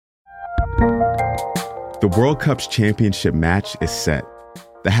The World Cup's championship match is set.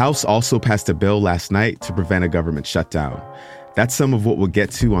 The House also passed a bill last night to prevent a government shutdown. That's some of what we'll get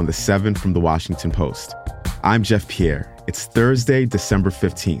to on The 7 from The Washington Post. I'm Jeff Pierre. It's Thursday, December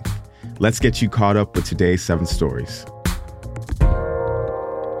 15th. Let's get you caught up with today's 7 stories.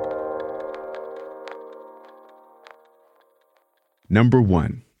 Number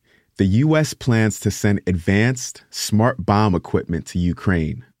 1. The U.S. plans to send advanced, smart bomb equipment to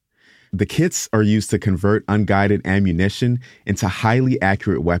Ukraine. The kits are used to convert unguided ammunition into highly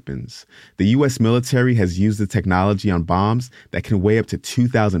accurate weapons. The U.S. military has used the technology on bombs that can weigh up to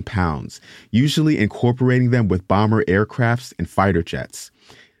 2,000 pounds, usually incorporating them with bomber aircrafts and fighter jets.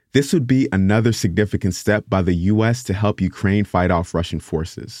 This would be another significant step by the U.S. to help Ukraine fight off Russian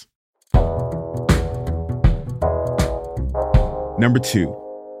forces. Number 2.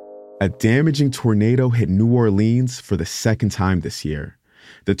 A damaging tornado hit New Orleans for the second time this year.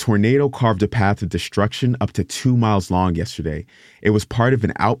 The tornado carved a path of destruction up to 2 miles long yesterday. It was part of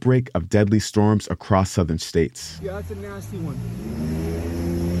an outbreak of deadly storms across southern states. Yeah, that's a nasty one.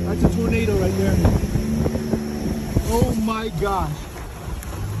 That's a tornado right there. Oh my gosh.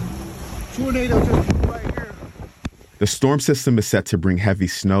 Tornado just right here. The storm system is set to bring heavy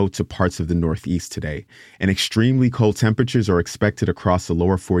snow to parts of the Northeast today, and extremely cold temperatures are expected across the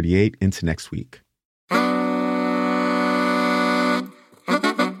lower 48 into next week.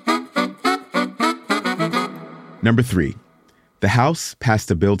 Number 3. The House passed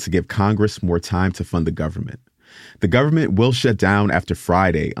a bill to give Congress more time to fund the government. The government will shut down after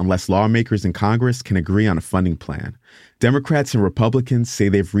Friday unless lawmakers in Congress can agree on a funding plan. Democrats and Republicans say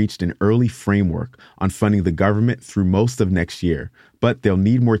they've reached an early framework on funding the government through most of next year, but they'll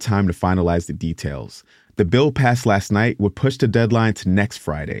need more time to finalize the details. The bill passed last night would push the deadline to next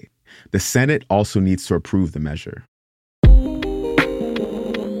Friday. The Senate also needs to approve the measure.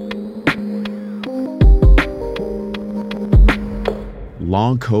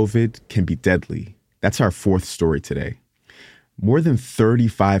 Long COVID can be deadly. That's our 4th story today. More than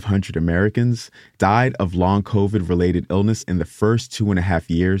 3,500 Americans died of long COVID-related illness in the first 2.5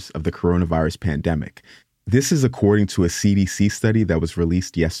 years of the coronavirus pandemic. This is according to a CDC study that was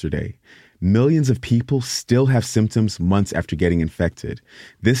released yesterday. Millions of people still have symptoms months after getting infected.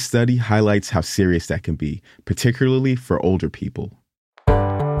 This study highlights how serious that can be, particularly for older people.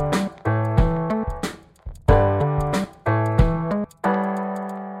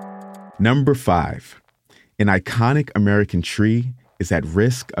 Number 5. An iconic American tree is at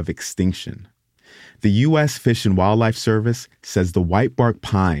risk of extinction. The U.S. Fish and Wildlife Service says the whitebark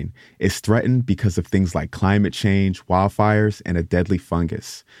pine is threatened because of things like climate change, wildfires, and a deadly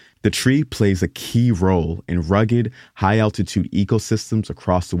fungus. The tree plays a key role in rugged, high-altitude ecosystems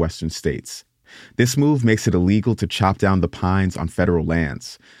across the western states. This move makes it illegal to chop down the pines on federal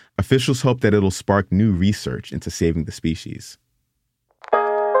lands. Officials hope that it'll spark new research into saving the species.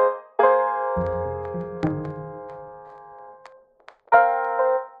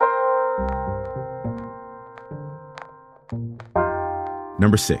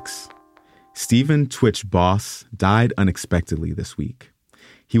 Number 6. Stephen Twitch Boss died unexpectedly this week.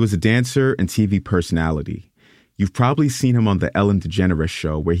 He was a dancer and TV personality. You've probably seen him on The Ellen DeGeneres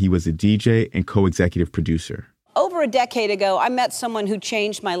Show, where he was a DJ and co-executive producer. Over a decade ago, I met someone who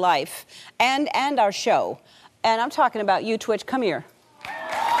changed my life and our show. And I'm talking about you, Twitch. Come here.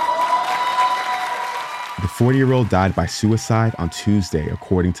 The 40-year-old died by suicide on Tuesday,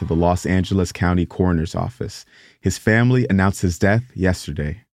 according to the Los Angeles County Coroner's Office. His family announced his death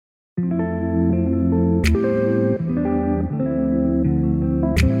yesterday.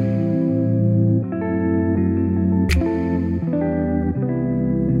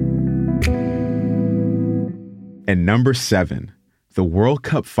 And number 7, the World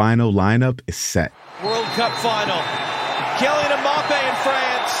Cup final lineup is set. World Cup final. Kylian Mbappe in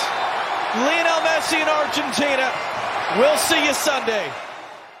France. Lionel Messi in Argentina. We'll see you Sunday.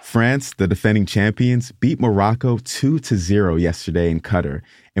 France, the defending champions, beat Morocco 2-0 yesterday in Qatar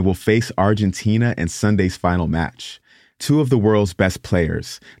and will face Argentina in Sunday's final match. 2 of the world's best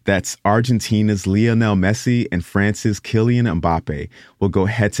players, that's Argentina's Lionel Messi and France's Kylian Mbappe, will go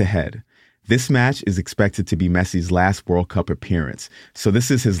head-to-head. This match is expected to be Messi's last World Cup appearance, so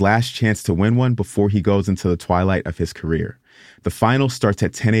this is his last chance to win one before he goes into the twilight of his career. The final starts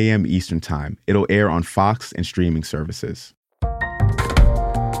at 10 a.m. Eastern Time. It'll air on Fox and streaming services.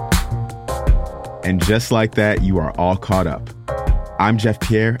 And just like that, you are all caught up. I'm Jeff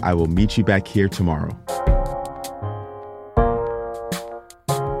Pierre. I will meet you back here tomorrow.